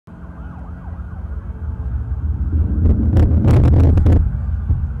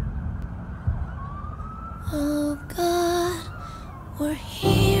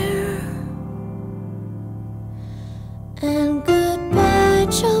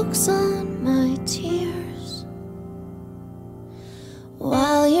chokes on my tears,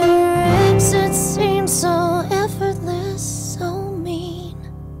 while your exit seems so effortless, so mean.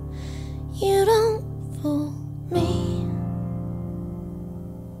 You don't fool me.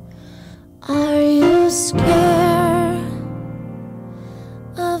 Are you scared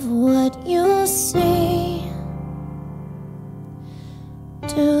of what you see?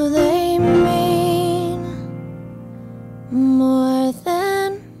 Do they mean more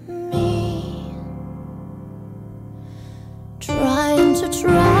than me? Trying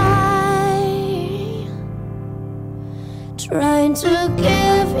to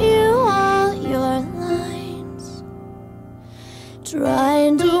give you all your lines,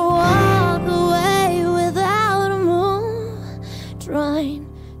 trying to walk away without a move, trying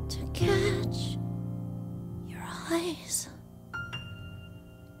to catch your eyes,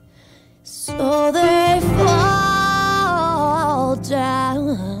 so they fall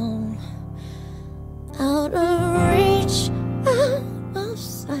down, out of reach, out of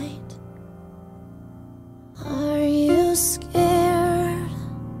sight. Are you scared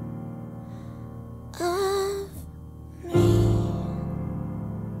of me?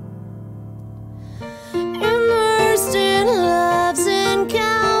 Immersed in love's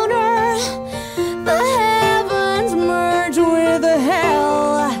encounter, the heavens merge with the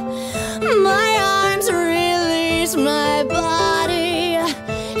hell. My arms release my body,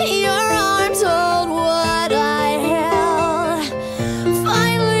 your arms hold what I held.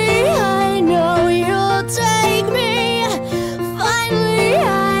 Finally I know you'll take me, finally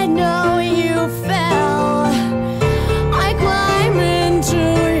I know you fell. I climb into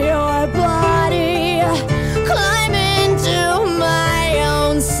your body, climb into my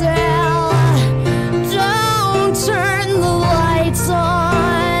own cell. Don't turn the lights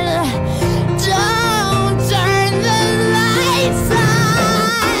on, don't turn the lights on.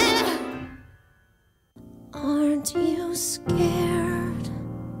 Aren't you scared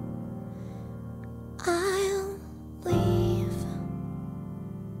I'll leave?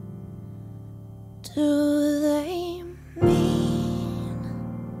 Do they mean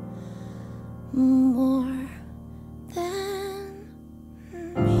more than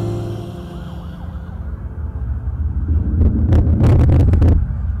me?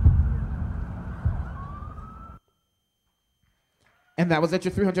 And that was at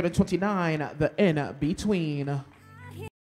your 329, the In Between.